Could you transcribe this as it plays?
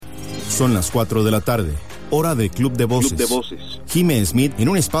Son las 4 de la tarde, hora de Club de Voces. Jime Smith en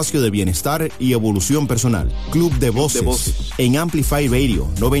un espacio de bienestar y evolución personal. Club de Voces. En Amplify Radio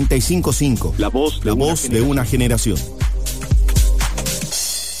 95.5. La voz de una generación.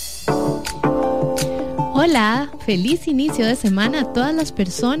 Hola, feliz inicio de semana a todas las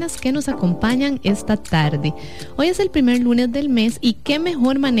personas que nos acompañan esta tarde. Hoy es el primer lunes del mes y qué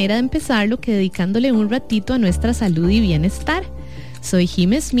mejor manera de empezarlo que dedicándole un ratito a nuestra salud y bienestar. Soy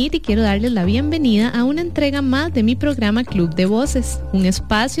Jime Smith y quiero darles la bienvenida a una entrega más de mi programa Club de Voces, un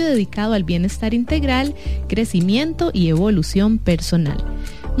espacio dedicado al bienestar integral, crecimiento y evolución personal.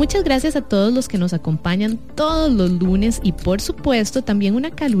 Muchas gracias a todos los que nos acompañan todos los lunes y por supuesto también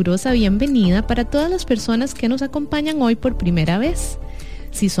una calurosa bienvenida para todas las personas que nos acompañan hoy por primera vez.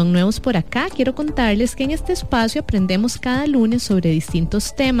 Si son nuevos por acá, quiero contarles que en este espacio aprendemos cada lunes sobre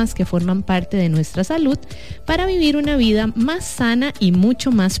distintos temas que forman parte de nuestra salud para vivir una vida más sana y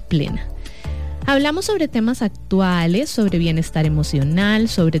mucho más plena. Hablamos sobre temas actuales, sobre bienestar emocional,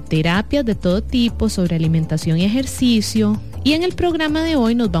 sobre terapias de todo tipo, sobre alimentación y ejercicio. Y en el programa de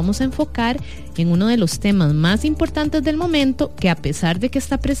hoy nos vamos a enfocar en uno de los temas más importantes del momento, que a pesar de que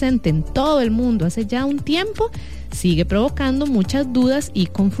está presente en todo el mundo hace ya un tiempo, sigue provocando muchas dudas y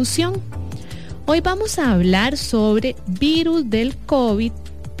confusión. Hoy vamos a hablar sobre virus del COVID,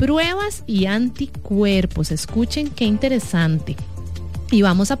 pruebas y anticuerpos. Escuchen qué interesante. Y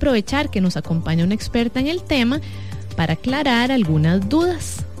vamos a aprovechar que nos acompaña una experta en el tema para aclarar algunas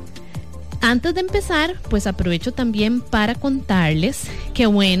dudas. Antes de empezar, pues aprovecho también para contarles que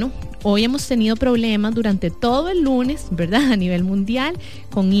hoy hemos tenido problemas durante todo el lunes, ¿verdad? A nivel mundial,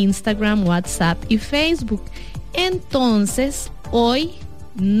 con Instagram, WhatsApp y Facebook. Entonces, hoy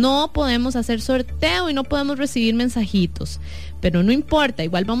no podemos hacer sorteo y no podemos recibir mensajitos. Pero no importa,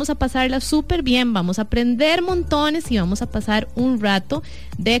 igual vamos a pasarla súper bien, vamos a aprender montones y vamos a pasar un rato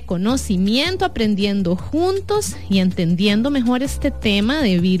de conocimiento, aprendiendo juntos y entendiendo mejor este tema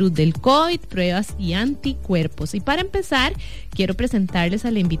de virus del COVID, pruebas y anticuerpos. Y para empezar, quiero presentarles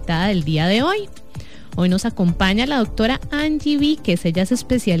a la invitada del día de hoy. Hoy nos acompaña la doctora Angie Viquez, ella es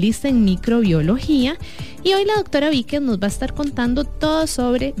especialista en microbiología y hoy la doctora Viquez nos va a estar contando todo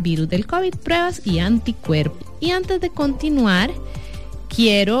sobre virus del COVID, pruebas y anticuerpos. Y antes de continuar,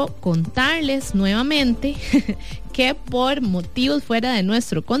 quiero contarles nuevamente que por motivos fuera de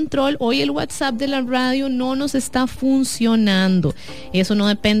nuestro control, hoy el WhatsApp de la radio no nos está funcionando. Eso no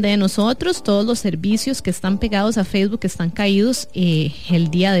depende de nosotros, todos los servicios que están pegados a Facebook están caídos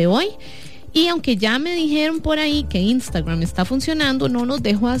el día de hoy. Y aunque ya me dijeron por ahí que Instagram está funcionando, no nos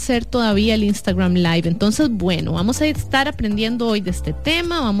dejó hacer todavía el Instagram Live. Entonces, vamos a estar aprendiendo hoy de este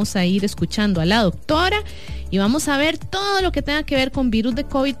tema, vamos a ir escuchando a la doctora y vamos a ver todo lo que tenga que ver con virus de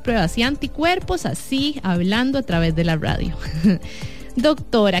COVID, pruebas y anticuerpos, así hablando a través de la radio.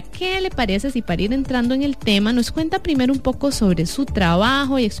 Doctora, ¿qué le parece si para ir entrando en el tema nos cuenta primero un poco sobre su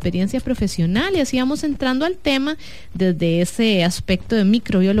trabajo y experiencia profesional y así vamos entrando al tema desde ese aspecto de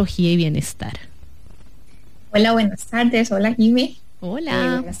microbiología y bienestar? Hola, buenas tardes. Hola, Jime.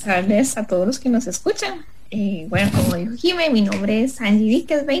 Hola. Buenas tardes a todos los que nos escuchan. Como dijo Jime, mi nombre es Angie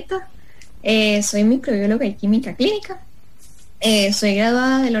Viquez Beita. Soy microbióloga y química clínica. Soy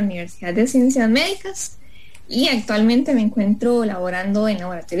graduada de la Universidad de Ciencias Médicas. Y actualmente me encuentro laborando en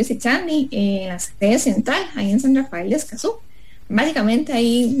Laboratorios Echandi, en la sede central, ahí en San Rafael de Escazú. Básicamente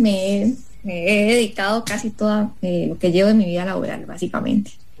ahí me he dedicado casi todo lo que llevo de mi vida laboral,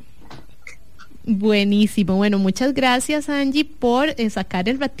 básicamente. Buenísimo. Bueno, muchas gracias, Angie, por sacar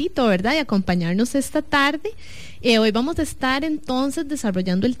el ratito, ¿verdad? Y acompañarnos esta tarde. Hoy vamos a estar entonces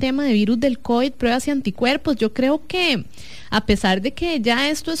desarrollando el tema de virus del COVID, pruebas y anticuerpos. Yo creo que a pesar de que ya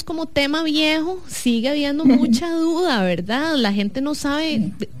esto es como tema viejo, sigue habiendo mucha duda, ¿verdad? La gente no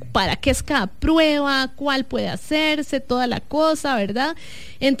sabe para qué es cada prueba, cuál puede hacerse, toda la cosa, ¿verdad?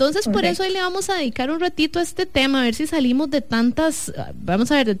 Entonces, por eso hoy le vamos a dedicar un ratito a este tema, a ver si salimos de tanta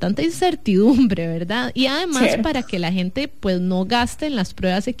incertidumbre, ¿verdad? Y además para que la gente pues no gaste en las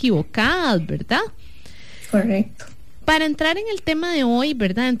pruebas equivocadas, ¿verdad? Correcto. Para entrar en el tema de hoy,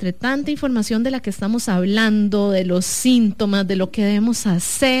 ¿verdad? Entre tanta información de la que estamos hablando, de los síntomas, de lo que debemos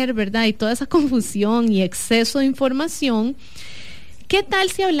hacer, ¿verdad? Y toda esa confusión y exceso de información, ¿qué tal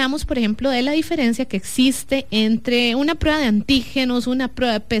si hablamos, por ejemplo, de la diferencia que existe entre una prueba de antígenos, una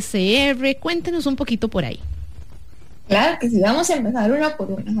prueba de PCR? Cuéntenos un poquito por ahí. Claro que sí, vamos a empezar una por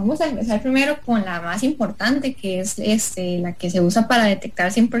una. Vamos a empezar primero con la más importante, que es la que se usa para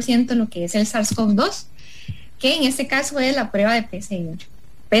detectar 100% lo que es el SARS-CoV-2, que en este caso es la prueba de PCR.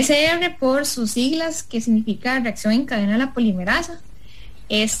 PCR por sus siglas, que significa reacción en cadena de la polimerasa.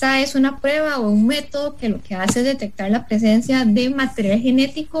 Esta es una prueba o un método que lo que hace es detectar la presencia de material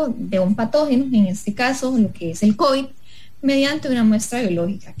genético de un patógeno, en este caso lo que es el COVID, mediante una muestra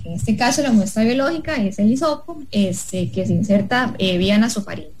biológica, que en este caso la muestra biológica es el hisopo, que se inserta vía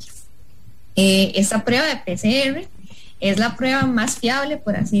nasofaringe. Esta prueba de PCR es la prueba más fiable,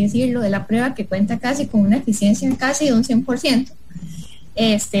 por así decirlo, de la prueba que cuenta casi con una eficiencia casi de un 100%.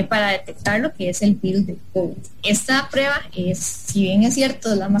 Para detectar lo que es el virus del COVID. Esta prueba es, si bien es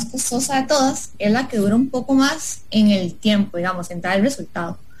cierto, la más costosa de todas, es la que dura un poco más en el tiempo, digamos, en dar el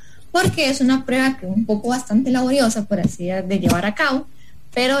resultado, porque es una prueba que es un poco bastante laboriosa, por así de llevar a cabo,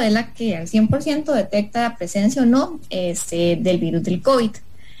 pero es la que al 100% detecta la presencia o no del virus del COVID.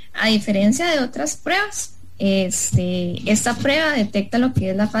 A diferencia de otras pruebas, esta prueba detecta lo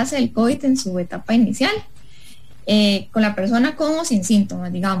que es la fase del COVID en su etapa inicial, con la persona con o sin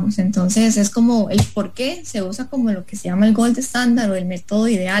síntomas, digamos. Entonces es como el por qué se usa como lo que se llama el gold standard o el método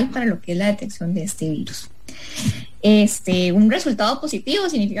ideal para lo que es la detección de este virus. Un resultado positivo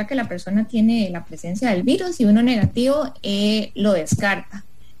significa que la persona tiene la presencia del virus, y uno negativo lo descarta.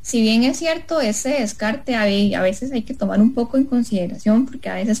 Si bien es cierto, ese descarte a veces hay que tomar un poco en consideración, porque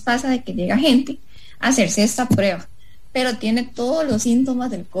a veces pasa de que llega gente a hacerse esta prueba, pero tiene todos los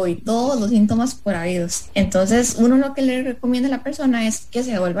síntomas del COVID, todos los síntomas por habidos. Entonces, uno lo que le recomienda a la persona es que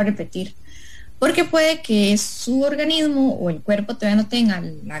se vuelva a repetir, porque puede que su organismo o el cuerpo todavía no tenga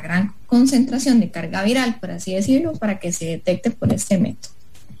la gran concentración de carga viral, por así decirlo, para que se detecte por este método.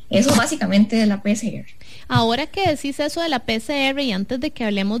 Eso básicamente es la PCR. Ahora que decís eso de la PCR, y antes de que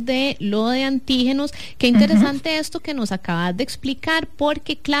hablemos de lo de antígenos, qué interesante esto que nos acabas de explicar,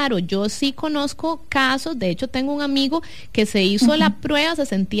 porque claro, yo sí conozco casos. De hecho tengo un amigo que se hizo la prueba, se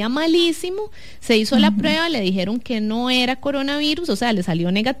sentía malísimo, se hizo la prueba, le dijeron que no era coronavirus, o sea, le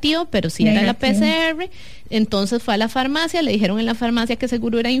salió negativo, pero sí era la PCR. Entonces fue a la farmacia, le dijeron en la farmacia que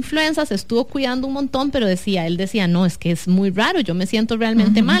seguro era influenza, se estuvo cuidando un montón, pero él decía, no, es que es muy raro, yo me siento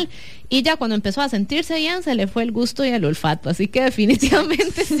realmente mal. Y ya cuando empezó a sentirse bien, se le fue el gusto y el olfato, así que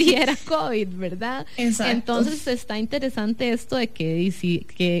definitivamente sí era COVID, ¿verdad? Exacto. Entonces está interesante esto de que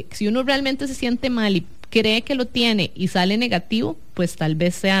si uno realmente se siente mal y cree que lo tiene y sale negativo, pues tal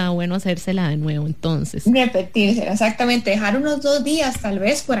vez sea bueno hacérsela de nuevo. Entonces repetírsela, exactamente, dejar unos 2 días tal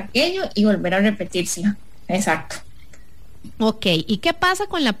vez por aquello y volver a repetírsela. Exacto. Ok, ¿y qué pasa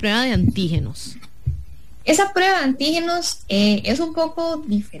con la prueba de antígenos? Esa prueba de antígenos es un poco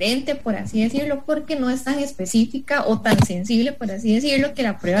diferente, por así decirlo, porque no es tan específica o tan sensible, por así decirlo, que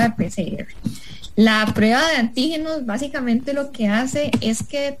la prueba de PCR. La prueba de antígenos básicamente lo que hace es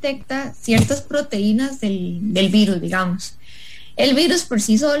que detecta ciertas proteínas del virus, digamos. El virus por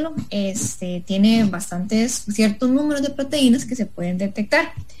sí solo tiene ciertos números de proteínas que se pueden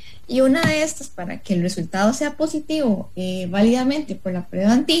detectar. Y una de estas, para que el resultado sea positivo válidamente por la prueba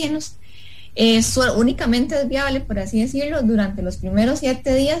de antígenos, únicamente es viable, por así decirlo, durante los primeros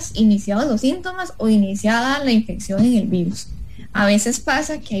 7 días iniciados los síntomas o iniciada la infección en el virus. A veces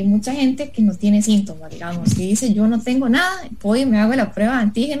pasa que hay mucha gente que no tiene síntomas, digamos, que dice yo no tengo nada, voy y me hago la prueba de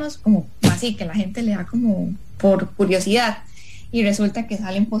antígenos, como así que la gente le da como por curiosidad, y resulta que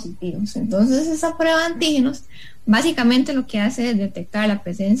salen positivos. Entonces esa prueba de antígenos básicamente lo que hace es detectar la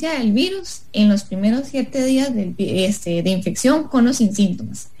presencia del virus en los primeros 7 días de infección con o sin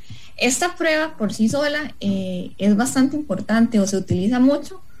síntomas. Esta prueba por sí sola es bastante importante, o se utiliza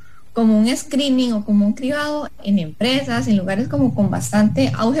mucho como un screening o como un cribado en empresas, en lugares como con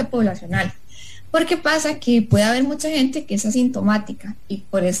bastante auge poblacional, porque pasa que puede haber mucha gente que es asintomática, y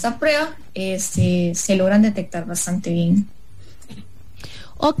por esta prueba se logran detectar bastante bien.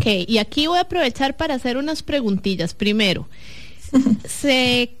 Ok, y aquí voy a aprovechar para hacer unas preguntillas. Primero,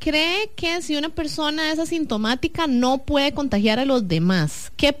 se cree que si una persona es asintomática no puede contagiar a los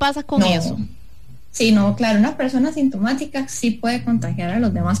demás. ¿Qué pasa con eso? Sí, no, claro, una persona asintomática sí puede contagiar a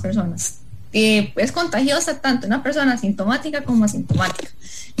las demás personas. Es contagiosa tanto una persona asintomática como asintomática.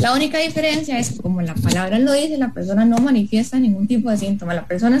 La única diferencia es que, como la palabra lo dice, la persona no manifiesta ningún tipo de síntoma. La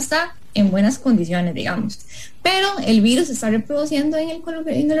persona está en buenas condiciones, digamos, pero el virus se está reproduciendo en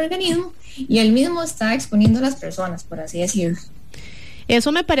el organismo, y él mismo está exponiendo a las personas, por así decirlo.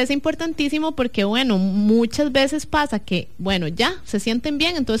 Eso me parece importantísimo, porque bueno, muchas veces pasa que, bueno, ya se sienten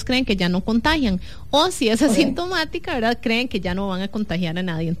bien, entonces creen que ya no contagian, o si es asintomática, ¿verdad?, creen que ya no van a contagiar a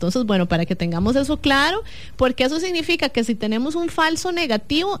nadie. Entonces, bueno, para que tengamos eso claro, porque eso significa que si tenemos un falso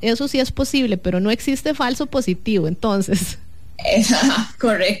negativo, eso sí es posible, pero no existe falso positivo, entonces.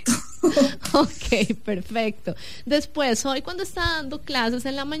 Correcto. Ok, perfecto. Después, hoy cuando estaba dando clases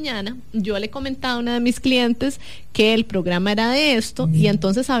en la mañana, yo le comentaba a una de mis clientes que el programa era de esto y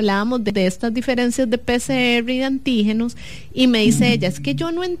entonces hablábamos de estas diferencias de PCR y de antígenos y me dice ella, es que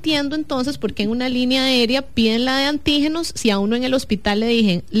yo no entiendo entonces por qué en una línea aérea piden la de antígenos si a uno en el hospital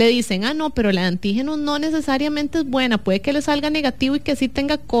le dicen, no, pero la de antígenos no necesariamente es buena, puede que le salga negativo y que sí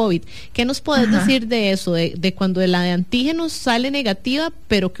tenga COVID. ¿Qué nos puedes decir de eso, de cuando la de antígenos sale negativa,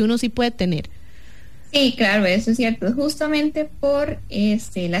 pero que uno sí puede tener? Sí, claro, eso es cierto, es justamente por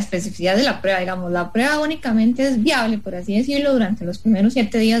la especificidad de la prueba, digamos, la prueba únicamente es viable, por así decirlo, durante los primeros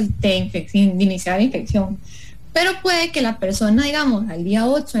 7 días de iniciar la infección, pero puede que la persona, digamos, al día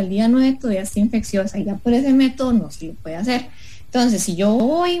 8, al día 9 todavía esté infecciosa y ya por ese método no se lo puede hacer. Entonces, si yo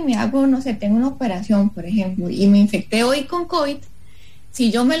hoy me hago, no sé, tengo una operación, por ejemplo, y me infecté hoy con COVID,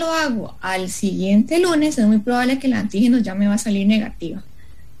 si yo me lo hago al siguiente lunes, es muy probable que el antígeno ya me va a salir negativa.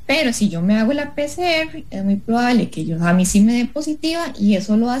 Pero si yo me hago la PCR, es muy probable que a mí sí me dé positiva y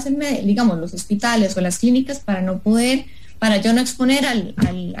eso lo hacen, digamos, los hospitales o las clínicas para yo no exponer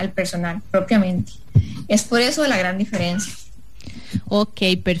al personal propiamente. Es por eso la gran diferencia. Ok,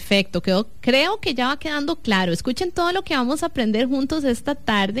 perfecto. Creo que ya va quedando claro. Escuchen todo lo que vamos a aprender juntos esta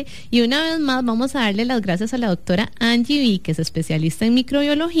tarde y una vez más vamos a darle las gracias a la doctora Angie Viquez, especialista en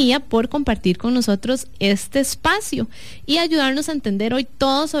microbiología, por compartir con nosotros este espacio y ayudarnos a entender hoy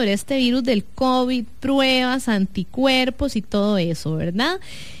todo sobre este virus del COVID, pruebas, anticuerpos y todo eso, ¿verdad?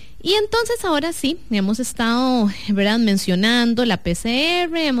 Y entonces ahora sí, hemos estado, ¿verdad?, mencionando la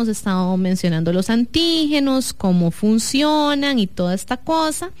PCR, hemos estado mencionando los antígenos, cómo funcionan y toda esta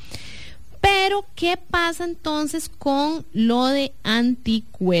cosa. Pero, ¿qué pasa entonces con lo de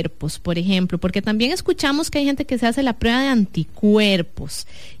anticuerpos, por ejemplo? Porque también escuchamos que hay gente que se hace la prueba de anticuerpos.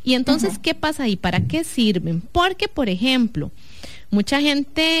 Y entonces, ¿qué pasa ahí? ¿Para qué sirven? Porque, por ejemplo, mucha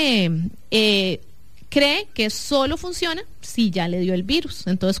gente cree que solo funciona si ya le dio el virus,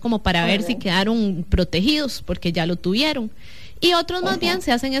 entonces como para ver si quedaron protegidos porque ya lo tuvieron, y otros más bien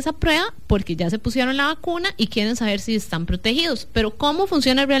se hacen esa prueba porque ya se pusieron la vacuna y quieren saber si están protegidos, pero ¿cómo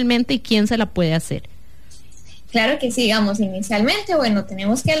funciona realmente y quién se la puede hacer? Claro que sí, digamos, inicialmente, bueno,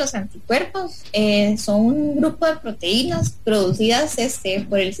 tenemos que los anticuerpos son un grupo de proteínas producidas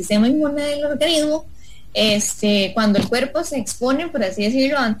por el sistema inmune del organismo, cuando el cuerpo se expone, por así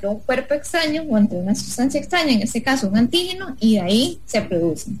decirlo, ante un cuerpo extraño o ante una sustancia extraña, en este caso un antígeno, y de ahí se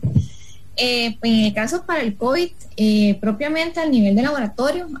producen. En el caso para el COVID, propiamente al nivel de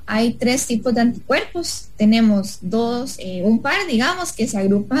laboratorio, hay 3 tipos de anticuerpos. Tenemos un par, digamos, que se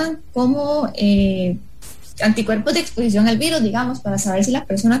agrupan como anticuerpos de exposición al virus, digamos, para saber si la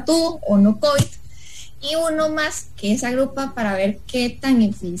persona tuvo o no COVID. Y uno más que se agrupa para ver qué tan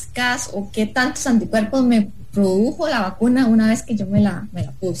eficaz o qué tantos anticuerpos me produjo la vacuna una vez que yo me la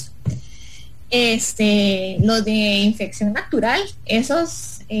puse. Los de infección natural,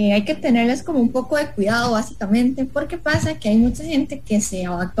 esos hay que tenerles como un poco de cuidado básicamente, porque pasa que hay mucha gente que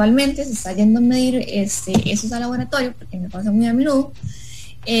actualmente se está yendo a medir esos al laboratorio, porque me pasa muy a menudo.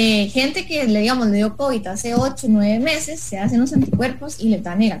 Gente que le dio COVID hace 8 o 9 meses, se hacen los anticuerpos y les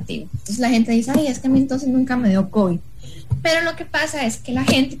da negativo. Entonces la gente dice, es que a mí entonces nunca me dio COVID. Pero lo que pasa es que la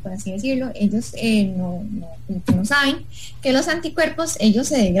gente, por así decirlo, ellos no saben que los anticuerpos, ellos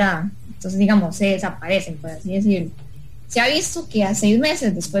se degradan. Entonces, digamos, se desaparecen, por así decirlo. Se ha visto que a 6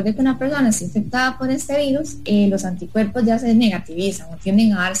 meses después de que una persona esté infectada por este virus, los anticuerpos ya se negativizan o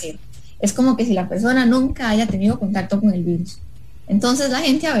tienden a dar 0. Es como que si la persona nunca haya tenido contacto con el virus. Entonces la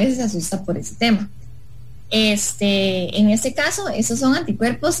gente a veces se asusta por ese tema. En este caso, esos son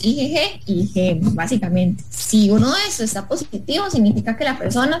anticuerpos IgG y IgM, básicamente. Si uno de esos está positivo, significa que la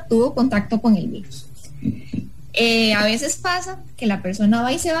persona tuvo contacto con el virus. A veces pasa que la persona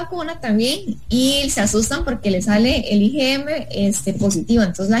va y se vacuna también y se asustan porque le sale el IgM positivo.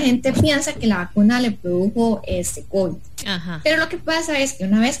 Entonces la gente piensa que la vacuna le produjo COVID. Ajá. Pero lo que pasa es que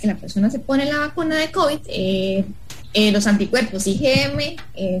una vez que la persona se pone la vacuna de COVID, los anticuerpos IgM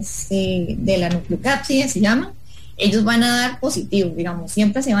de la nucleocápside se llaman, ellos van a dar positivo, digamos,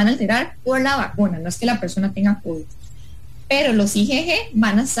 siempre se van a alterar por la vacuna, no es que la persona tenga COVID, pero los IgG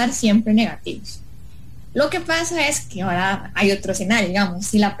van a estar siempre negativos. Lo que pasa es que ahora hay otro escenario, digamos,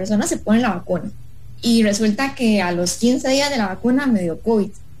 si la persona se pone la vacuna y resulta que a los 15 días de la vacuna me dio COVID,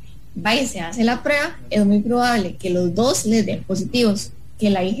 va y se hace la prueba, es muy probable que los dos les den positivos, que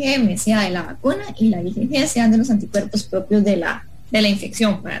la IgM sea de la vacuna y la IgG sean de los anticuerpos propios de la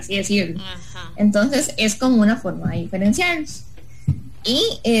infección, por así decirlo. Ajá. Entonces es como una forma de diferenciarlos. Y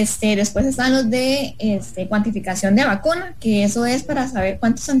después están los de cuantificación de vacuna, que eso es para saber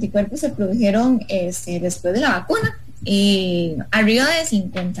cuántos anticuerpos se produjeron después de la vacuna. arriba de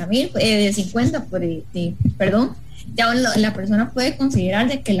 50, ya la persona puede considerar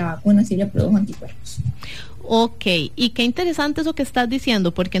de que la vacuna sí le produjo anticuerpos. Ok, y qué interesante eso que estás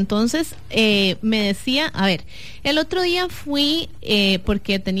diciendo, porque entonces me decía, a ver, el otro día fui,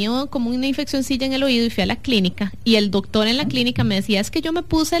 porque tenía como una infeccióncilla en el oído y fui a la clínica, y el doctor en la clínica me decía, es que yo me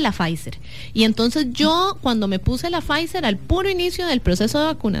puse la Pfizer, y entonces yo cuando me puse la Pfizer al puro inicio del proceso de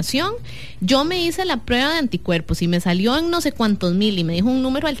vacunación, yo me hice la prueba de anticuerpos y me salió en no sé cuántos mil y me dijo un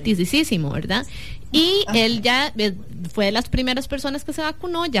número altísimo, ¿verdad? Y él ya fue de las primeras personas que se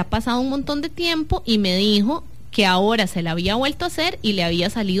vacunó, ya ha pasado un montón de tiempo y me dijo que ahora se la había vuelto a hacer y le había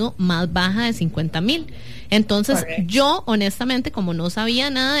salido más baja de 50,000. Entonces, correcto. Yo honestamente, como no sabía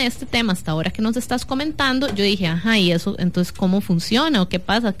nada de este tema hasta ahora que nos estás comentando, yo dije, ajá, ¿y eso entonces cómo funciona o qué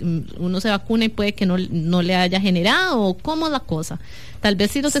pasa? ¿Uno se vacuna y puede que no le haya generado o cómo es la cosa? Tal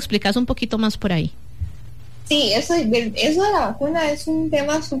vez si nos explicas un poquito más por ahí. Sí, eso de la vacuna es un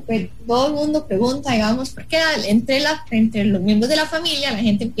tema súper, todo el mundo pregunta, digamos, porque entre los miembros de la familia la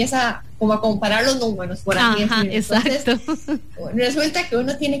gente empieza como a comparar los números, por así decirlo. Exacto. Entonces, resulta que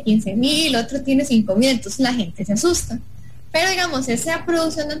uno tiene 15,000, otro tiene 5,000, entonces la gente se asusta. Pero digamos, esa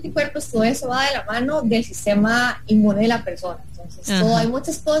producción de anticuerpos, todo eso va de la mano del sistema inmune de la persona. Entonces, hay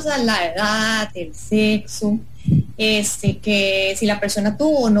muchas cosas, la edad, el sexo, que si la persona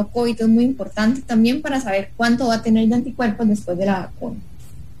tuvo o no COVID es muy importante también para saber cuánto va a tener de anticuerpos después de la vacuna.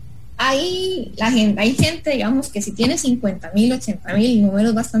 Hay gente, digamos, que si tiene 50,000, 80,000,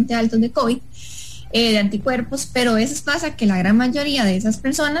 números bastante altos de COVID, de anticuerpos, pero a veces pasa que la gran mayoría de esas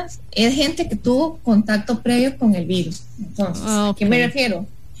personas es gente que tuvo contacto previo con el virus. Entonces, ¿a qué me refiero?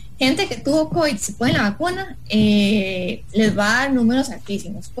 Gente que tuvo COVID, se pone la vacuna, les va a dar números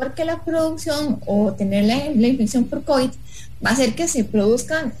altísimos, porque la producción o tener la infección por COVID va a hacer que se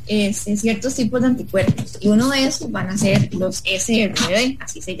produzcan ciertos tipos de anticuerpos, y uno de esos van a ser los SRD,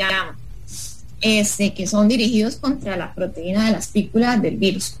 así se llaman, que son dirigidos contra la proteína de la espícula del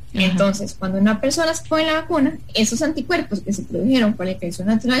virus. Ajá. Entonces, cuando una persona se pone la vacuna, esos anticuerpos que se produjeron por la infección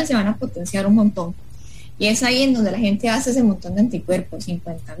natural se van a potenciar un montón. Y es ahí en donde la gente hace ese montón de anticuerpos,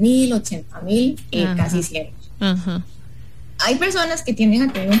 50,000, 80,000, casi 100. Ajá. Hay personas que tienden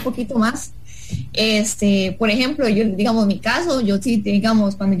a tener un poquito más. Por ejemplo, yo, digamos, mi caso, yo sí,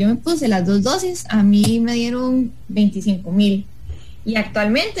 digamos, cuando yo me puse las 2 dosis, a mí me dieron 25,000. Y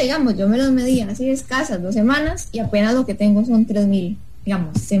actualmente, digamos, yo me los medí así escasas 2 semanas y apenas lo que tengo son 3,000.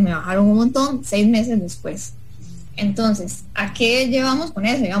 Digamos, se me bajaron un montón 6 meses después. Entonces, ¿a qué llevamos con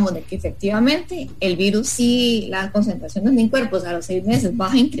eso? Digamos, de que efectivamente el virus sí, la concentración de anticuerpos a los 6 meses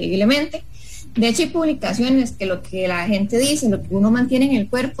baja increíblemente. De hecho, hay publicaciones que lo que la gente dice, lo que uno mantiene en el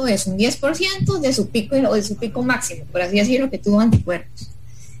cuerpo es un 10% de su pico o de su pico máximo, por así decirlo, que tuvo anticuerpos.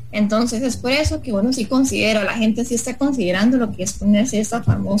 Entonces, es por eso que uno sí considera, la gente sí está considerando lo que es ponerse esta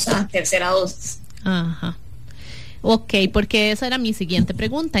famosa tercera dosis. Ajá. Ok, porque esa era mi siguiente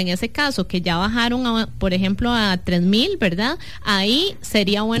pregunta. En ese caso, que ya bajaron, por ejemplo, a 3,000, ¿verdad? Ahí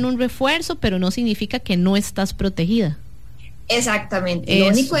sería bueno un refuerzo, pero no significa que no estás protegida. Exactamente. Eso.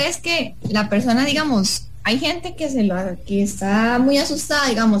 Lo único es que la persona, digamos, hay gente que está muy asustada,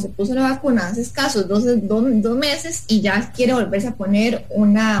 digamos, se puso la vacuna hace escasos 2 meses y ya quiere volverse a poner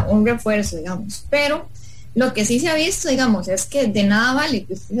un refuerzo, digamos. Pero lo que sí se ha visto, digamos, es que de nada vale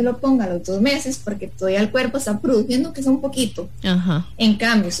que usted se lo ponga a los 2 meses porque todavía el cuerpo está produciendo que sea un poquito. Ajá. En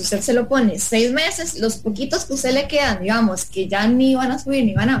cambio, si usted se lo pone 6 meses, los poquitos que usted le quedan, digamos, que ya ni van a subir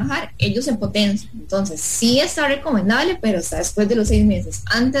ni van a bajar, ellos se potencian. Entonces, sí está recomendable, pero está después de los 6 meses.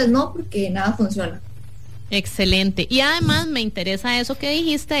 Antes no, porque nada funciona. Excelente. Y además me interesa eso que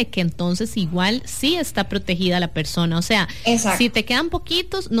dijiste de que entonces igual sí está protegida la persona. O sea, exacto. Si te quedan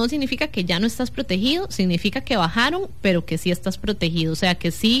poquitos, no significa que ya no estás protegido, significa que bajaron, pero que sí estás protegido. O sea,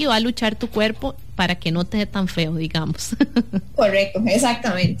 que sí va a luchar tu cuerpo para que no te dé tan feo, digamos. Correcto,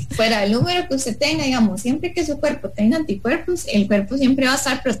 exactamente. Fuera del número que usted tenga, digamos, siempre que su cuerpo tenga anticuerpos, el cuerpo siempre va a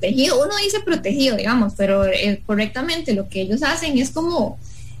estar protegido. Uno dice protegido, digamos, pero correctamente lo que ellos hacen es como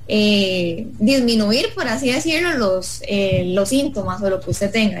disminuir, por así decirlo, los síntomas o lo que usted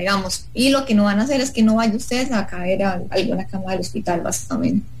tenga, digamos, y lo que no van a hacer es que no vaya usted a caer a alguna cama del hospital,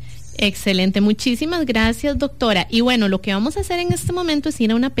 básicamente. Excelente, muchísimas gracias, doctora. Y bueno, lo que vamos a hacer en este momento es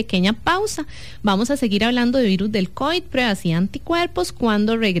ir a una pequeña pausa. Vamos a seguir hablando de virus del COVID, pruebas y anticuerpos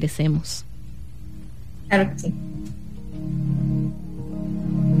cuando regresemos. Claro que sí.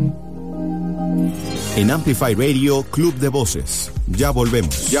 En Amplify Radio, Club de Voces. Ya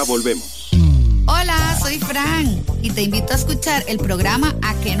volvemos. Hola, soy Fran y te invito a escuchar el programa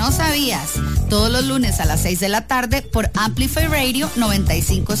A que no sabías, todos los lunes a las 6 de la tarde por Amplify Radio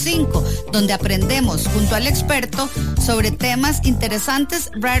 955, donde aprendemos junto al experto sobre temas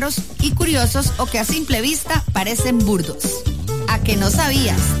interesantes, raros y curiosos o que a simple vista parecen burdos. ¿A que no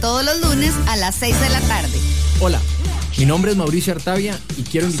sabías? Todos los lunes a las 6 de la tarde. Hola, mi nombre es Mauricio Artavia y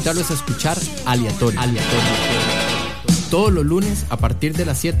quiero invitarlos a escuchar Aleatorio. Todos los lunes a partir de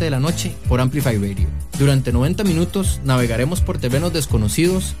las 7 de la noche por Amplify Radio. Durante 90 minutos navegaremos por terrenos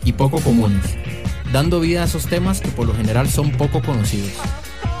desconocidos y poco comunes, dando vida a esos temas que por lo general son poco conocidos.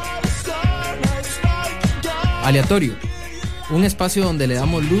 Aleatorio, un espacio donde le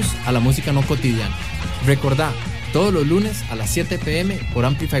damos luz a la música no cotidiana. Recordá, todos los lunes a las 7 p.m. por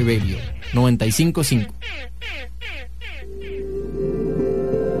Amplify Radio 955.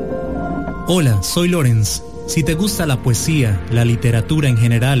 Hola, soy Lorenz. Si te gusta la poesía, la literatura en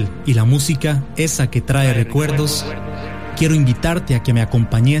general y la música, esa que trae recuerdos, quiero invitarte a que me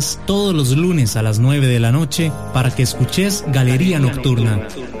acompañes todos los lunes a las 9 de la noche para que escuches Galería Nocturna,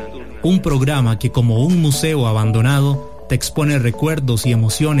 un programa que como un museo abandonado te expone recuerdos y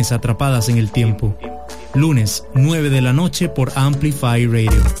emociones atrapadas en el tiempo. Lunes, 9 de la noche por Amplify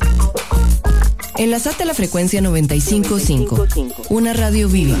Radio. Enlazate a la frecuencia 95.5, una radio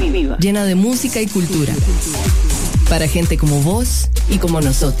viva, llena de música y cultura. Para gente como vos y como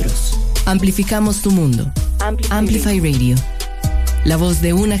nosotros. Amplificamos tu mundo. Amplify Radio, la voz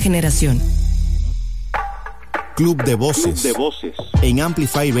de una generación. Club de Voces. En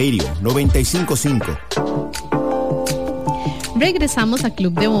Amplify Radio 955. Regresamos a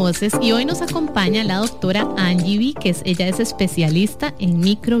Club de Voces y hoy nos acompaña la doctora Angie Viquez. Ella es especialista en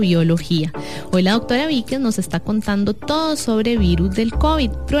microbiología. Hoy la doctora Viquez nos está contando todo sobre virus del COVID,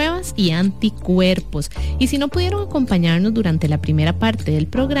 pruebas y anticuerpos. Y si no pudieron acompañarnos durante la primera parte del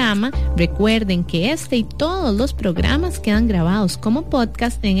programa, recuerden que este y todos los programas quedan grabados como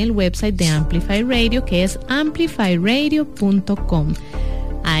podcast en el website de Amplify Radio, que es amplifyradio.com.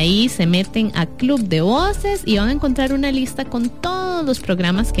 Ahí se meten a Club de Voces y van a encontrar una lista con todos los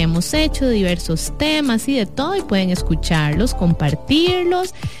programas que hemos hecho, de diversos temas y de todo, y pueden escucharlos,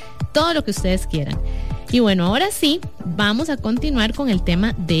 compartirlos, todo lo que ustedes quieran. Y bueno, ahora sí, vamos a continuar con el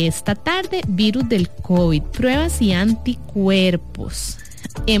tema de esta tarde, virus del COVID, pruebas y anticuerpos.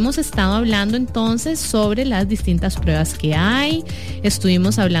 Hemos estado hablando entonces sobre las distintas pruebas que hay.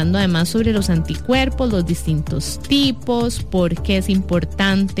 Estuvimos hablando además sobre los anticuerpos, los distintos tipos, por qué es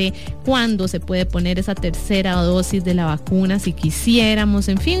importante, cuándo se puede poner esa tercera dosis de la vacuna si quisiéramos.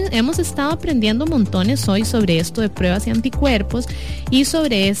 En fin, hemos estado aprendiendo montones hoy sobre esto de pruebas y anticuerpos y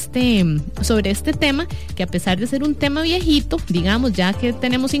sobre este tema que, a pesar de ser un tema viejito, digamos ya que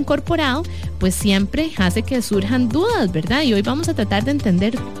tenemos incorporado, pues siempre hace que surjan dudas, ¿verdad? Y hoy vamos a tratar de entender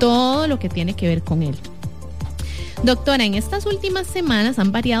todo lo que tiene que ver con él. Doctora, en estas últimas semanas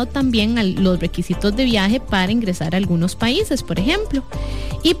han variado también los requisitos de viaje para ingresar a algunos países, por ejemplo.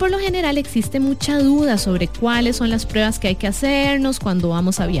 Y por lo general existe mucha duda sobre cuáles son las pruebas que hay que hacernos cuando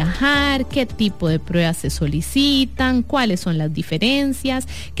vamos a viajar, qué tipo de pruebas se solicitan, cuáles son las diferencias.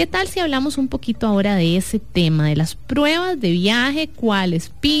 ¿Qué tal si hablamos un poquito ahora de ese tema, de las pruebas de viaje,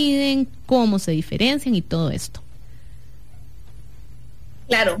 cuáles piden, cómo se diferencian y todo esto?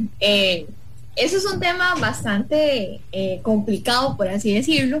 Claro, eso es un tema bastante complicado, por así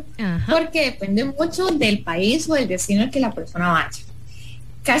decirlo. Ajá. Porque depende mucho del país o del destino al que la persona vaya.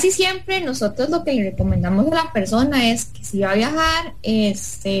 Casi siempre nosotros lo que le recomendamos a la persona es que si va a viajar,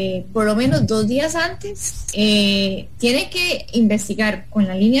 por lo menos 2 días antes, tiene que investigar con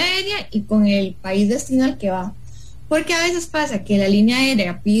la línea aérea y con el país destino al que va. Porque a veces pasa que la línea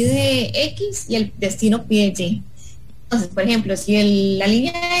aérea pide X y el destino pide Y. Entonces, por ejemplo, si la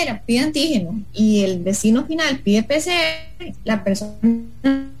línea aérea pide antígeno y el destino final pide PCR, la persona,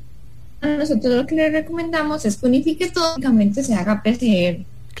 nosotros lo que le recomendamos es que unifique todo, únicamente se haga PCR.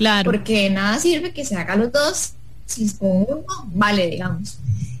 Claro. Porque nada sirve que se haga los dos, si es con uno, vale, digamos.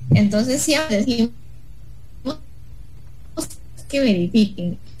 Entonces, siempre decimos que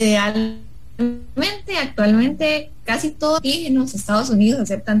verifiquen. Idealmente, actualmente, casi todos los antígenos, Estados Unidos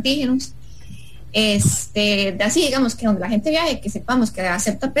acepta antígenos. De así, digamos, que donde la gente viaje, que sepamos que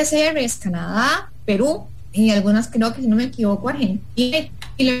acepta PCR es Canadá, Perú y algunas, creo que si no me equivoco, Argentina, y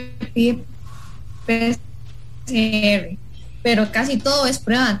le pide PCR, pero casi todo es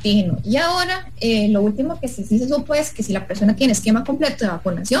prueba de antígeno. Y ahora lo último que se supo es que si la persona tiene esquema completo de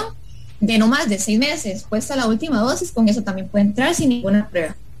vacunación de no más de 6 meses puesta la última dosis, con eso también puede entrar sin ninguna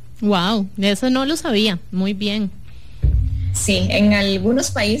prueba. Wow, eso no lo sabía. Muy bien. Sí, en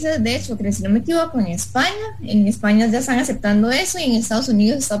algunos países, de hecho, que si no me equivoco, en España ya están aceptando eso, y en Estados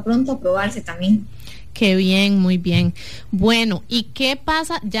Unidos está pronto a aprobarse también. Qué bien, muy bien. Bueno, ¿y qué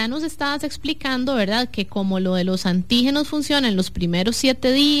pasa? Ya nos estabas explicando, ¿verdad? Que como lo de los antígenos funciona en los primeros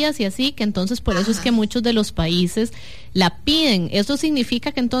 7 días y así, que entonces por eso es que muchos de los países la piden. Eso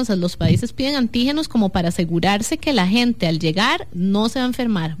significa que entonces los países piden antígenos como para asegurarse que la gente al llegar no se va a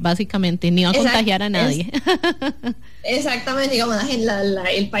enfermar, básicamente, ni va a contagiar a nadie. Exactamente, digamos,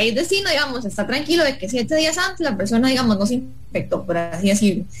 el país destino, digamos, está tranquilo de que 7 días antes la persona, digamos, no se infectó, por así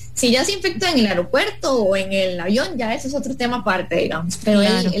decirlo. Si ya se infectó en el aeropuerto o en el avión, ya eso es otro tema aparte, digamos, pero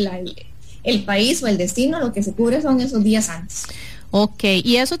claro. el país o el destino lo que se cubre son esos días antes. Ok,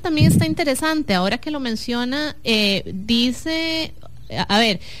 y eso también está interesante, ahora que lo menciona, dice... A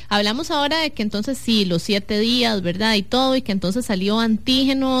ver, hablamos ahora de que entonces sí, los 7 días, ¿verdad? Y todo, y que entonces salió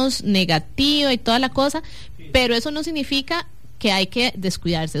antígenos negativa y toda la cosa, pero eso no significa que hay que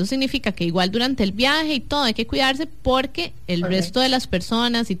descuidarse. Eso significa que igual durante el viaje y todo hay que cuidarse porque el resto de las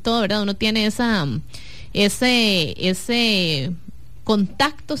personas y todo, ¿verdad? Uno tiene ese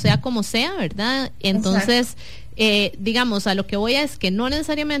contacto, sea como sea, ¿verdad? Entonces... digamos, a lo que voy es que no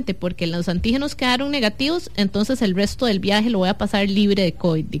necesariamente porque los antígenos quedaron negativos, entonces el resto del viaje lo voy a pasar libre de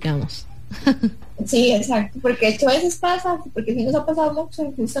COVID, digamos. Sí, exacto, porque de hecho a veces pasa, porque sí nos ha pasado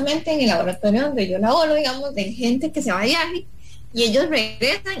mucho justamente en el laboratorio donde yo laboro, digamos, de gente que se va de viaje y ellos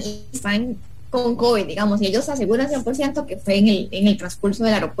regresan y están con COVID, digamos, y ellos aseguran 100% que fue en el transcurso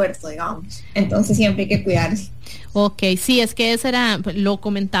del aeropuerto, digamos. Entonces siempre hay que cuidarse. Ok, sí, es que ese era, lo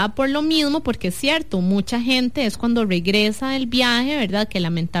comentaba por lo mismo, porque es cierto, mucha gente es cuando regresa del viaje, ¿verdad? Que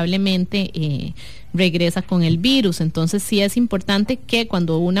lamentablemente regresa con el virus. Entonces sí es importante que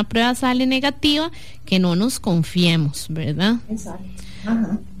cuando una prueba sale negativa, que no nos confiemos, ¿verdad? Exacto.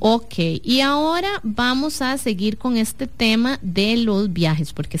 Ajá. Ok, y ahora vamos a seguir con este tema de los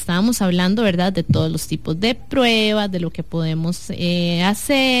viajes, porque estábamos hablando, ¿verdad?, de todos los tipos de pruebas, de lo que podemos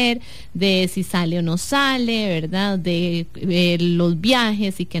hacer, de si sale o no sale, ¿verdad?, de los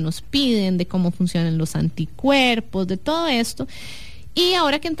viajes y que nos piden, de cómo funcionan los anticuerpos, de todo esto. Y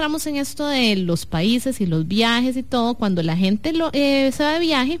ahora que entramos en esto de los países y los viajes y todo, cuando la gente se va de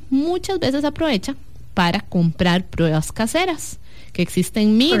viaje, muchas veces aprovecha para comprar pruebas caseras, que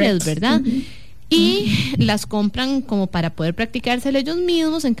existen miles, ¿verdad? Y las compran como para poder practicárselo ellos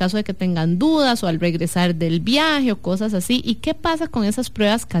mismos en caso de que tengan dudas o al regresar del viaje o cosas así. ¿Y qué pasa con esas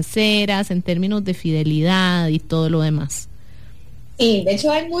pruebas caseras en términos de fidelidad y todo lo demás? Sí, de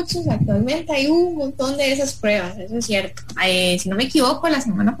hecho hay muchos, actualmente hay un montón de esas pruebas, eso es cierto. Si no me equivoco, la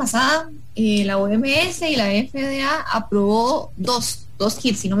semana pasada la OMS y la FDA aprobó dos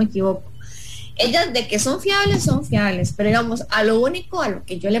kits, si no me equivoco. Ellas de que son fiables, pero digamos, a lo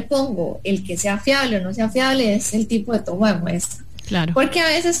que yo le pongo, el que sea fiable o no sea fiable, es el tipo de toma de muestra. Claro. Porque a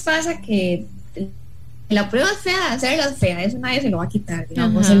veces pasa que la prueba es fea, hacerla es fea, eso nadie se lo va a quitar,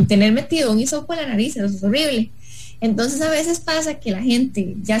 digamos. El tener metido un hisopo en la nariz, eso es horrible. Entonces a veces pasa que la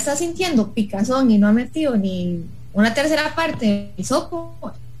gente ya está sintiendo picazón y no ha metido ni una tercera parte del hisopo.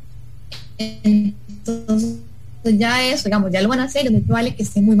 Entonces ya eso, digamos, ya lo van a hacer, es muy probable que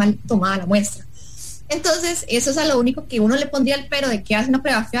esté muy mal tomada la muestra. Entonces, eso es a lo único que uno le pondría el pero de que hace una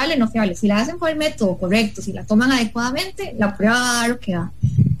prueba fiable o no fiable. Si la hacen por el método correcto, si la toman adecuadamente, la prueba va a dar lo que da.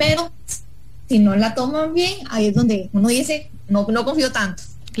 Pero si no la toman bien, ahí es donde uno dice, no confío tanto.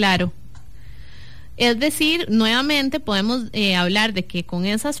 Claro. Es decir, nuevamente podemos hablar de que con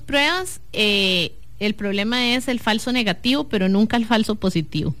esas pruebas el problema es el falso negativo, pero nunca el falso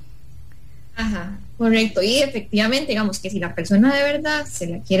positivo. Ajá, correcto. Y efectivamente, digamos que si la persona de verdad se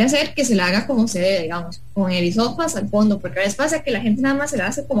la quiere hacer, que se la haga como se debe, digamos, con el hisopo al fondo, porque a veces pasa que la gente nada más se la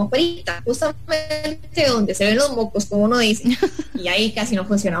hace como afuera, justamente donde se ven los mocos, como uno dice, y ahí casi no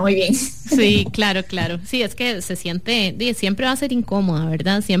funciona muy bien. Sí, claro. Sí, es que se siente, siempre va a ser incómoda,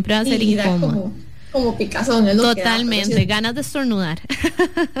 ¿verdad? Siempre va a ser incómoda. Como picazón, es lo totalmente, que da, ganas de estornudar.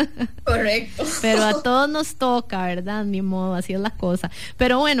 Correcto. Pero a todos nos toca, ¿verdad? Ni modo, así es la cosa.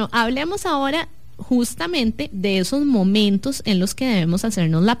 Pero bueno, hablemos ahora justamente de esos momentos en los que debemos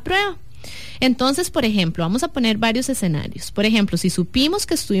hacernos la prueba. Entonces, por ejemplo, vamos a poner varios escenarios. Por ejemplo, si supimos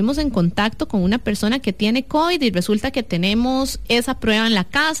que estuvimos en contacto con una persona que tiene COVID y resulta que tenemos esa prueba en la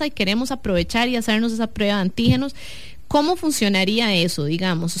casa y queremos aprovechar y hacernos esa prueba de antígenos, ¿cómo funcionaría eso,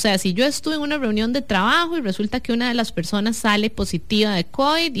 digamos? O sea, si yo estuve en una reunión de trabajo y resulta que una de las personas sale positiva de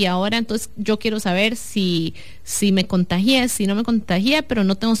COVID y ahora entonces yo quiero saber si me contagié, si no me contagié, pero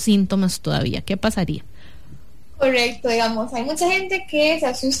no tengo síntomas todavía. ¿Qué pasaría? Correcto, digamos, hay mucha gente que se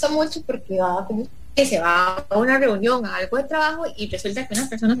asusta mucho porque se va a una reunión, a algo de trabajo y resulta que una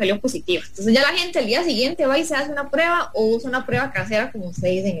persona salió positiva. Entonces ya la gente el día siguiente va y se hace una prueba o usa una prueba casera, como usted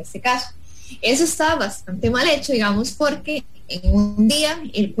dice en este caso. Eso está bastante mal hecho, digamos, porque en un día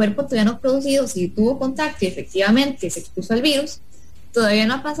el cuerpo todavía no ha producido, si tuvo contacto y efectivamente se expuso al virus, todavía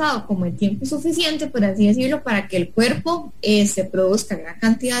no ha pasado como el tiempo suficiente, por así decirlo, para que el cuerpo se produzca gran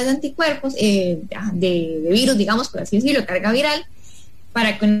cantidad de anticuerpos, de virus, digamos, por así decirlo, carga viral,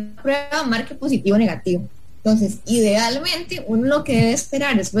 para que una prueba marque positivo o negativo. Entonces, idealmente, uno lo que debe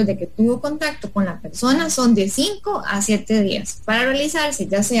esperar después de que tuvo contacto con la persona son de 5 a 7 días para realizarse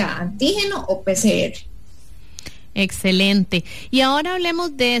ya sea antígeno o PCR. Excelente. Y ahora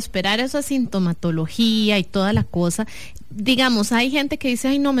hablemos de esperar esa sintomatología y toda la cosa. Digamos, hay gente que dice,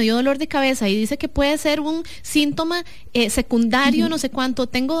 ay no, me dio dolor de cabeza, y dice que puede ser un síntoma secundario, no sé cuánto,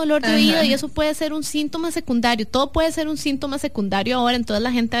 tengo dolor de oído y eso puede ser un síntoma secundario, todo puede ser un síntoma secundario ahora. Entonces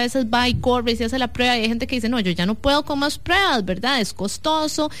la gente a veces va y corre y se hace la prueba, y hay gente que dice, no, yo ya no puedo con más pruebas, ¿verdad? Es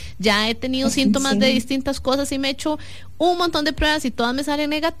costoso, ya he tenido síntomas de distintas cosas y me he hecho un montón de pruebas y todas me salen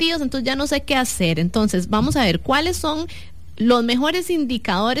negativas, entonces ya no sé qué hacer. Entonces vamos a ver cuáles son los mejores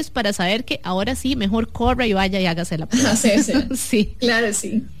indicadores para saber que ahora sí, mejor corra y vaya y hágase la prueba. Sí, claro,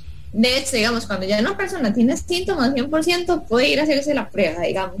 sí. De hecho, digamos, cuando ya una persona tiene síntomas 100%, puede ir a hacerse la prueba,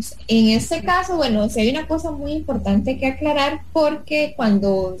 digamos. En este caso, bueno, sí hay una cosa muy importante que aclarar, porque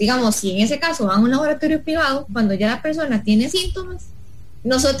cuando, digamos, si en ese caso van a un laboratorio privado, cuando ya la persona tiene síntomas,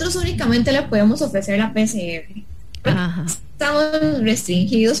 nosotros únicamente le podemos ofrecer la PCR. Ajá. Estamos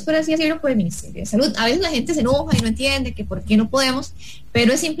restringidos, por así decirlo, por el Ministerio de Salud. A veces la gente se enoja y no entiende que por qué no podemos,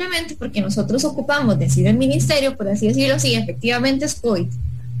 pero es simplemente porque nosotros ocupamos decir al ministerio, por así decirlo, sí, efectivamente es COVID.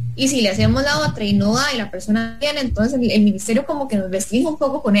 Y si le hacemos la otra y no da y la persona viene, entonces el ministerio como que nos restringe un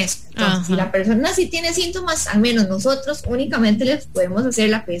poco con eso. Entonces, si la persona sí tiene síntomas, al menos nosotros únicamente les podemos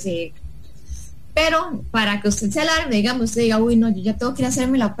hacer la PCR. Pero para que usted se alarme, digamos, usted diga, uy, no, yo ya tengo que ir a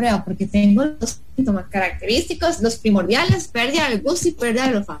hacerme la prueba porque tengo los síntomas característicos, los primordiales, pérdida del gusto y pérdida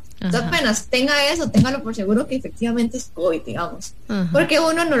del olfato. Entonces apenas tenga eso, téngalo por seguro que efectivamente es COVID, digamos. Porque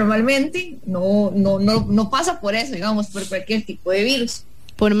uno normalmente no pasa por eso, digamos, por cualquier tipo de virus.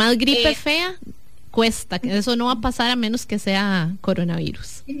 Por más gripe fea, cuesta, que eso no va a pasar a menos que sea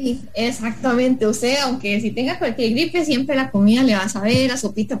coronavirus. Sí, exactamente. O sea, aunque si tenga cualquier gripe, siempre la comida le va a saber, la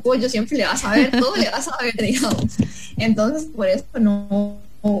sopita de pollo siempre le va a saber, todo le va a saber, digamos. Entonces, por eso no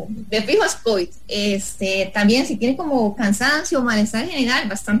de fijo es COVID. También si tiene como cansancio, malestar general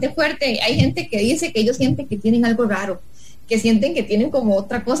bastante fuerte, hay gente que dice que ellos sienten que tienen algo raro, que sienten que tienen como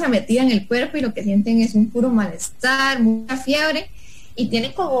otra cosa metida en el cuerpo y lo que sienten es un puro malestar, mucha fiebre, y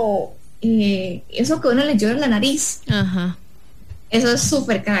tienen como eso que uno le llora en la nariz. Eso es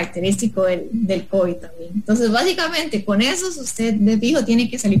súper característico del COVID también. Entonces básicamente con eso usted de fijo tiene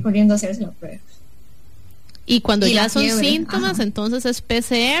que salir corriendo a hacerse la prueba. Y cuando ya son síntomas, entonces es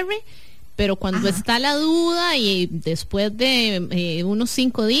PCR, pero cuando está la duda y después de unos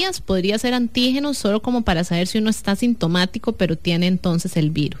 5 días podría ser antígeno, solo como para saber si uno está sintomático pero tiene entonces el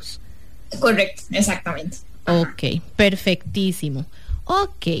virus. Correcto, exactamente. Ok, perfectísimo.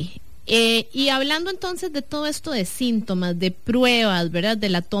 Ok, y hablando entonces de todo esto de síntomas, de pruebas, ¿verdad? De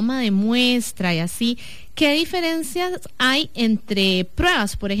la toma de muestra y así, ¿qué diferencias hay entre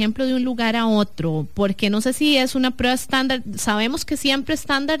pruebas, por ejemplo, de un lugar a otro? Porque no sé si es una prueba estándar, sabemos que siempre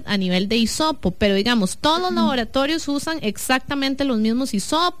estándar a nivel de hisopo, pero digamos, ¿todos los laboratorios usan exactamente los mismos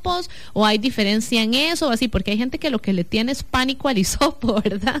hisopos o hay diferencia en eso o así? Porque hay gente que lo que le tiene es pánico al hisopo,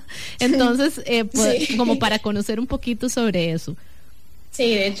 ¿verdad? Entonces, como para conocer un poquito sobre eso.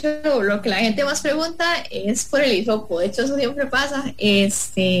 Sí, de hecho, lo que la gente más pregunta es por el hisopo. De hecho, eso siempre pasa.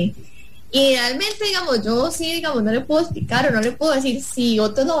 Idealmente, digamos, yo sí, digamos, no le puedo explicar o no le puedo decir si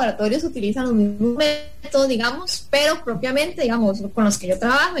otros laboratorios utilizan los mismos métodos, digamos, pero propiamente, digamos, con los que yo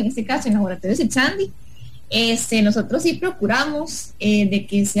trabajo, en este caso en laboratorios Echandi, nosotros sí procuramos de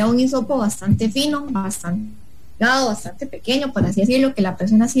que sea un hisopo bastante fino, bastante pequeño, por así decirlo, que la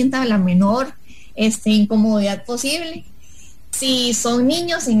persona sienta la menor incomodidad posible. Si son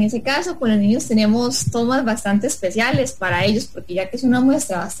niños, en ese caso, con los niños tenemos tomas bastante especiales para ellos, porque ya que es una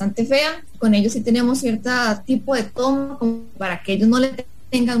muestra bastante fea, con ellos sí tenemos cierto tipo de toma como para que ellos no le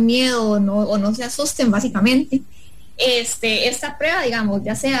tengan miedo o no se asusten, básicamente. Esta prueba, digamos,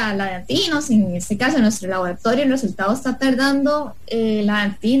 ya sea la de antígenos, en este caso en nuestro laboratorio, el resultado está tardando la de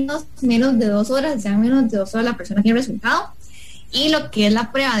antígenos menos de 2 horas, ya menos de 2 horas la persona tiene el resultado. Y lo que es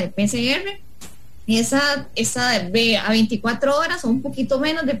la prueba de PCR, esa de a 24 horas o un poquito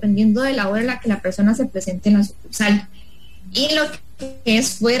menos, dependiendo de la hora en la que la persona se presente en la sucursal. Y lo que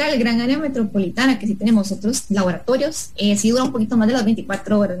es fuera del gran área metropolitana, que sí tenemos otros laboratorios, sí dura un poquito más de las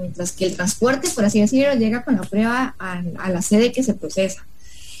 24 horas, mientras que el transporte, por así decirlo, llega con la prueba a la sede que se procesa.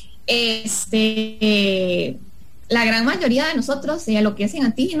 la gran mayoría de nosotros, lo que es en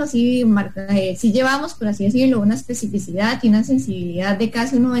antígenos, sí llevamos, por así decirlo, una especificidad y una sensibilidad de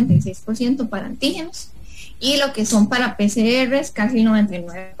casi un 96% para antígenos, y lo que son para PCRs casi el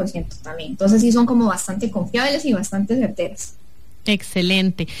 99% también. Entonces sí son como bastante confiables y bastante certeras.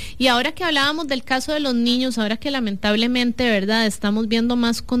 Excelente. Y ahora que hablábamos del caso de los niños, ahora que lamentablemente, ¿verdad?, estamos viendo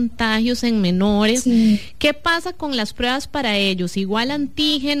más contagios en menores, sí. ¿Qué pasa con las pruebas para ellos? ¿Igual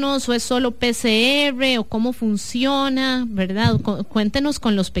antígenos o es solo PCR o cómo funciona, verdad? Cuéntenos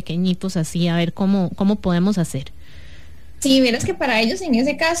con los pequeñitos así, a ver cómo podemos hacer. Sí, verás que para ellos en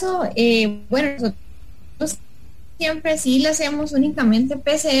ese caso, bueno, nosotros siempre sí le hacemos únicamente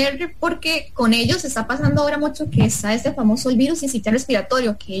PCR, porque con ellos está pasando ahora mucho que está este famoso el virus sincitial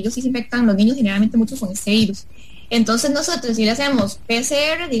respiratorio, que ellos sí se infectan, los niños generalmente muchos con este virus. Entonces nosotros sí le hacemos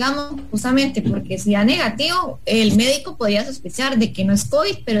PCR, digamos, justamente porque si da negativo, el médico podría sospechar de que no es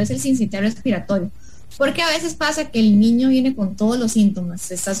COVID, pero es el sincitial respiratorio. Porque a veces pasa que el niño viene con todos los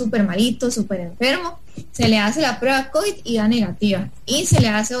síntomas, está súper malito, súper enfermo, se le hace la prueba COVID y da negativa, y se le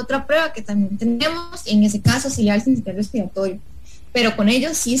hace otra prueba que también tenemos, y en ese caso se le da el sincitial respiratorio, pero con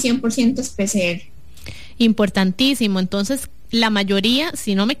ellos sí 100% es PCR. Importantísimo. Entonces la mayoría,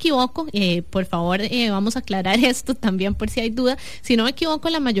 si no me equivoco, por favor vamos a aclarar esto también por si hay duda, si no me equivoco,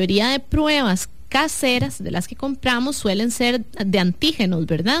 la mayoría de pruebas caseras de las que compramos suelen ser de antígenos,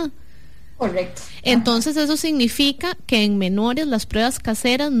 ¿verdad? Correcto. Entonces eso significa que en menores las pruebas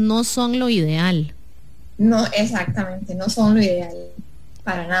caseras no son lo ideal. No, exactamente, no son lo ideal,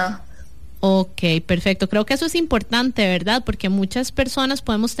 para nada. Ok, perfecto. Creo que eso es importante, ¿verdad? Porque muchas personas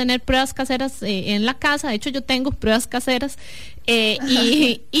podemos tener pruebas caseras en la casa. De hecho, yo tengo pruebas caseras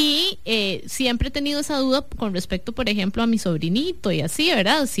y siempre he tenido esa duda con respecto, por ejemplo, a mi sobrinito y así,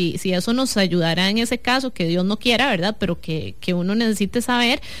 ¿verdad? Si eso nos ayudará en ese caso, que Dios no quiera, ¿verdad? Pero que uno necesite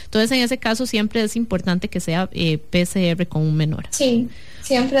saber. Entonces, en ese caso siempre es importante que sea PCR con un menor. Sí.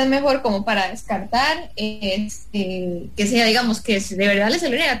 Siempre es mejor como para descartar, que sea, digamos, que si de verdad le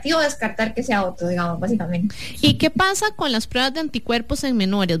salió negativo, descartar que sea otro, digamos, básicamente. ¿Y qué pasa con las pruebas de anticuerpos en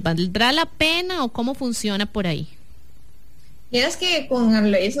menores? ¿Valdrá la pena o cómo funciona por ahí? Y es que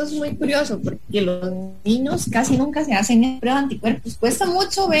eso es muy curioso, porque los niños casi nunca se hacen pruebas de anticuerpos. Cuesta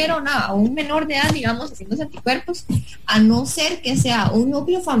mucho ver a un menor de edad, digamos, haciéndose anticuerpos, a no ser que sea un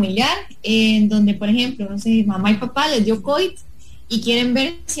núcleo familiar en donde, por ejemplo, no sé, mamá y papá les dio COVID, y quieren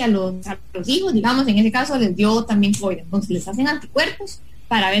ver si a los hijos, digamos, en ese caso les dio también COVID. Entonces les hacen anticuerpos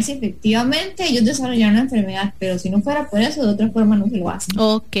para ver si efectivamente ellos desarrollaron la enfermedad, pero si no fuera por eso, de otra forma no se lo hacen.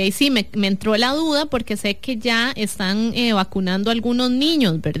 Ok, sí, me entró la duda porque sé que ya están vacunando a algunos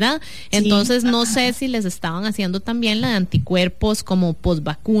niños, ¿verdad? Entonces no sé si les estaban haciendo también la de anticuerpos como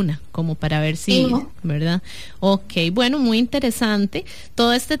posvacuna, como para ver si, ¿verdad? Ok, bueno, muy interesante.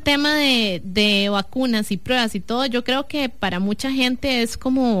 Todo este tema de vacunas y pruebas y todo, yo creo que para mucha gente es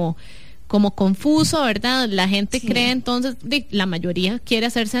como confuso, ¿verdad? La gente cree, entonces, la mayoría quiere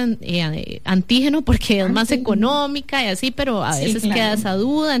hacerse antígeno porque es más económica y así, pero a veces queda esa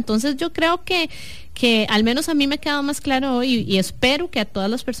duda. Entonces yo creo que al menos a mí me ha quedado más claro hoy y espero que a todas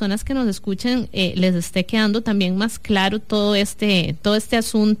las personas que nos escuchen les esté quedando también más claro todo este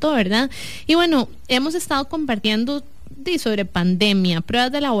asunto, ¿verdad? Y bueno, hemos estado compartiendo sobre pandemia,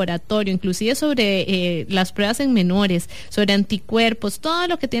 pruebas de laboratorio, inclusive sobre las pruebas en menores, sobre anticuerpos, todo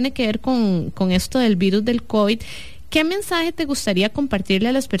lo que tiene que ver con esto del virus del COVID. ¿Qué mensaje te gustaría compartirle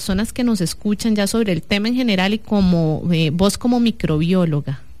a las personas que nos escuchan ya sobre el tema en general y como vos como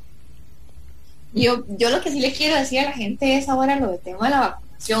microbióloga? Yo lo que sí le quiero decir a la gente es ahora lo del tema de la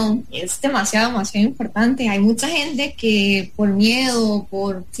vacunación. Es demasiado importante. Hay mucha gente que por miedo,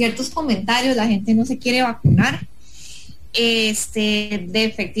 por ciertos comentarios, la gente no se quiere vacunar.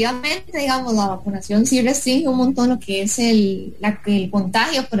 Efectivamente, digamos, la vacunación sí restringe un montón lo que es el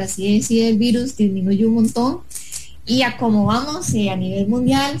contagio, por así decir, el virus disminuye un montón, y a como vamos a nivel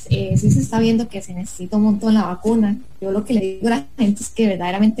mundial, sí se está viendo que se necesita un montón la vacuna. Yo lo que le digo a la gente es que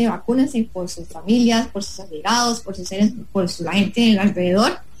verdaderamente vacúnense por sus familias, por sus allegados, por sus seres, la gente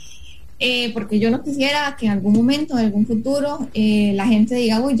alrededor. Porque yo no quisiera que en algún momento, en algún futuro, la gente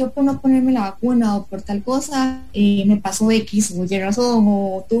diga, uy, yo por no ponerme la vacuna o por tal cosa, me pasó X o Y razón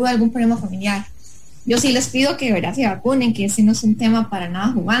o tuve algún problema familiar. Yo sí les pido que de verdad se vacunen, que ese no es un tema para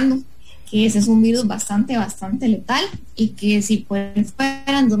nada jugando, que ese es un virus bastante letal y que si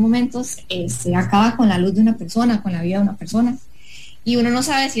fueran 2 momentos se acaba con la luz de una persona, con la vida de una persona. Y uno no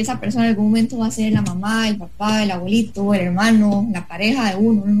sabe si esa persona en algún momento va a ser la mamá, el papá, el abuelito, el hermano, la pareja de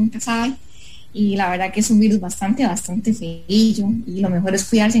uno nunca sabe. Y la verdad que es un virus bastante feillo, y lo mejor es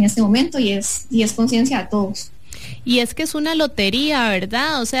cuidarse en este momento y es conciencia de todos. Y es que es una lotería,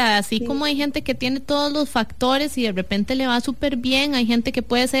 ¿verdad? O sea, así como hay gente que tiene todos los factores y de repente le va súper bien, hay gente que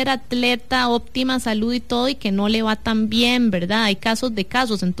puede ser atleta, óptima salud y todo, y que no le va tan bien, ¿verdad? Hay casos de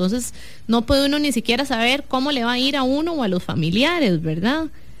casos, entonces no puede uno ni siquiera saber cómo le va a ir a uno o a los familiares, ¿verdad?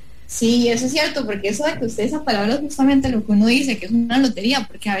 Sí, eso es cierto, porque eso de que usted esa palabra es justamente lo que uno dice, que es una lotería,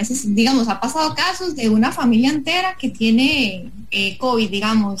 porque a veces, digamos, ha pasado casos de una familia entera que tiene COVID,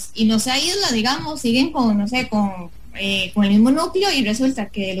 digamos, y no se aísla, digamos, siguen con, no sé, con el mismo núcleo, y resulta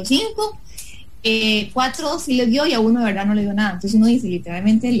que de los 5, 4 sí les dio y a uno de verdad no le dio nada. Entonces uno dice,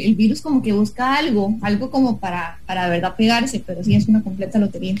 literalmente el virus como que busca algo como para de verdad pegarse, pero sí es una completa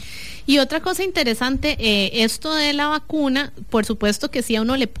lotería. Y otra cosa interesante, esto de la vacuna, por supuesto que sí a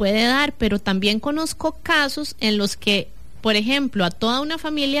uno le puede dar, pero también conozco casos en los que, por ejemplo, a toda una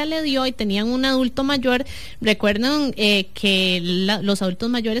familia le dio y tenían un adulto mayor. Recuerden que los adultos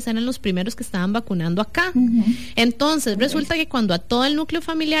mayores eran los primeros que estaban vacunando acá. Uh-huh. Entonces, resulta que cuando a todo el núcleo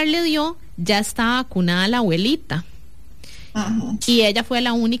familiar le dio, ya estaba vacunada la abuelita. Uh-huh. Y ella fue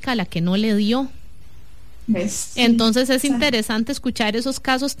la única a la que no le dio. ¿Ves? Entonces es interesante escuchar esos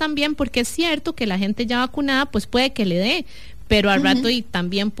casos también, porque es cierto que la gente ya vacunada pues puede que le dé, pero al rato y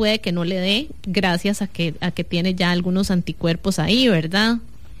también puede que no le dé, gracias a que tiene ya algunos anticuerpos ahí, ¿verdad?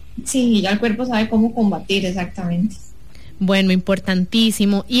 Sí, ya el cuerpo sabe cómo combatir, exactamente. Bueno,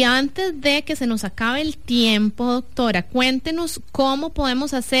 importantísimo. Y antes de que se nos acabe el tiempo, doctora, cuéntenos cómo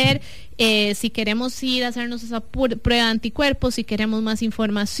podemos hacer, si queremos ir a hacernos esa prueba de anticuerpos, si queremos más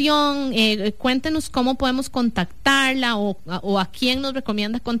información, cuéntenos cómo podemos contactarla o a quién nos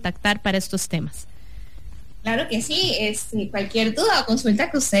recomienda contactar para estos temas. Claro que sí, cualquier duda o consulta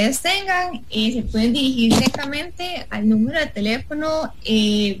que ustedes tengan, se pueden dirigir directamente al número de teléfono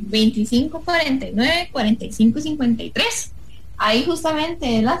 2549-4553. Ahí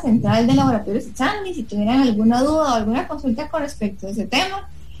justamente es la central de laboratorios Echandi. Si tuvieran alguna duda o alguna consulta con respecto a ese tema,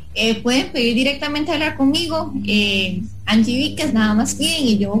 pueden pedir directamente hablar conmigo, Angie Viquez, nada más piden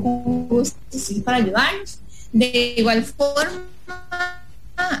y yo con gusto estoy para ayudarlos. De igual forma,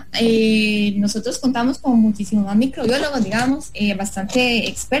 nosotros contamos con muchísimos más microbiólogos, digamos, bastante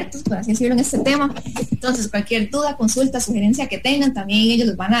expertos, por así decirlo, en este tema. Entonces, cualquier duda, consulta, sugerencia que tengan, también ellos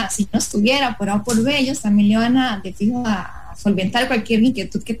los van a, si no estuviera por A o por B, ellos también le van a, de fijo, a solventar cualquier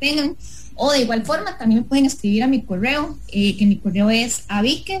inquietud que tengan. O de igual forma, también me pueden escribir a mi correo, que mi correo es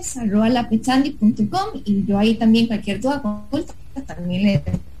aviquez@lapechandi.com, y yo ahí también cualquier duda, consulta, también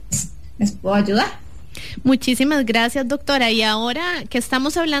les puedo ayudar. Muchísimas gracias, doctora. Y ahora que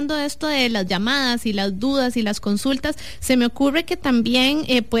estamos hablando de esto de las llamadas y las dudas y las consultas, se me ocurre que también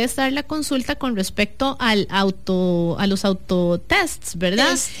puede estar la consulta con respecto a los autotests,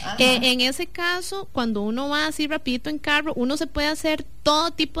 ¿verdad? En ese caso, cuando uno va así rapidito en carro, ¿uno se puede hacer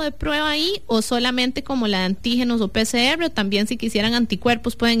todo tipo de prueba ahí o solamente como la de antígenos o PCR? O también si quisieran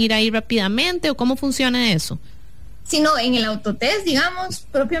anticuerpos pueden ir ahí rápidamente, ¿o cómo funciona eso? Sino en el autotest, digamos,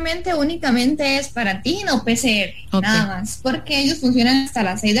 propiamente únicamente es para antígeno o PCR, nada más, porque ellos funcionan hasta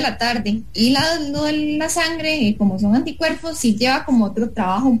las 6 de la tarde. Y la sangre, como son anticuerpos, sí lleva como otro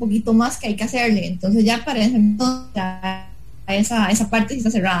trabajo un poquito más que hay que hacerle. Entonces ya para esa parte sí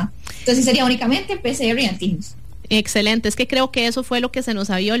está cerrada. Entonces sería únicamente PCR y antígenos. Excelente, es que creo que eso fue lo que se nos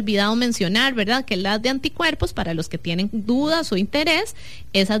había olvidado mencionar, ¿verdad? Que las de anticuerpos, para los que tienen dudas o interés,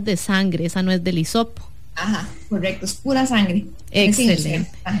 esas de sangre, esa no es del hisopo. Ajá, correcto, es pura sangre. Excelente.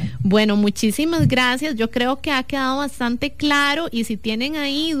 Bueno, muchísimas gracias. Yo creo que ha quedado bastante claro, y si tienen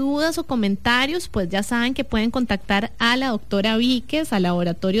ahí dudas o comentarios, pues ya saben que pueden contactar a la doctora Viquez, a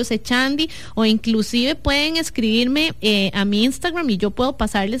Laboratorios Echandi, o inclusive pueden escribirme a mi Instagram y yo puedo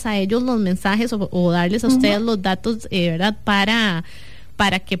pasarles a ellos los mensajes o darles a ustedes los datos, ¿verdad?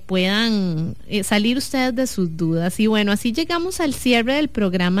 Para que puedan salir ustedes de sus dudas. Y bueno, así llegamos al cierre del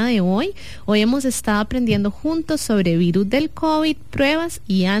programa de hoy. Hoy hemos estado aprendiendo juntos sobre virus del COVID, pruebas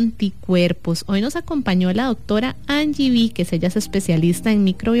y anticuerpos. Hoy nos acompañó la doctora Angie Viquez, ella es especialista en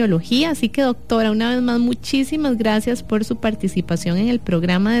microbiología. Así que, doctora, una vez más, muchísimas gracias por su participación en el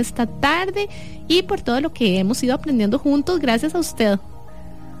programa de esta tarde y por todo lo que hemos ido aprendiendo juntos. Gracias a usted.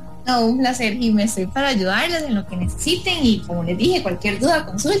 No, un placer, y me estoy para ayudarles en lo que necesiten, y como les dije, cualquier duda,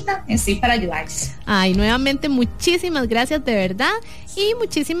 consulta, estoy para ayudarles. Ay, nuevamente muchísimas gracias de verdad, y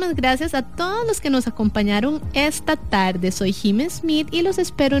muchísimas gracias a todos los que nos acompañaron esta tarde. Soy Jim Smith y los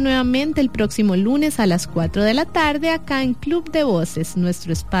espero nuevamente el próximo lunes a las 4 de la tarde acá en Club de Voces,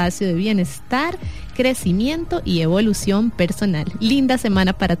 nuestro espacio de bienestar, crecimiento y evolución personal. Linda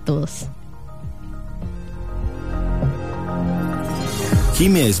semana para todos.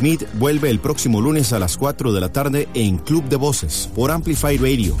 Jime Smith vuelve el próximo lunes a las 4 de la tarde en Club de Voces por Amplify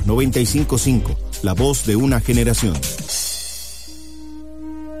Radio 955, la voz de una generación.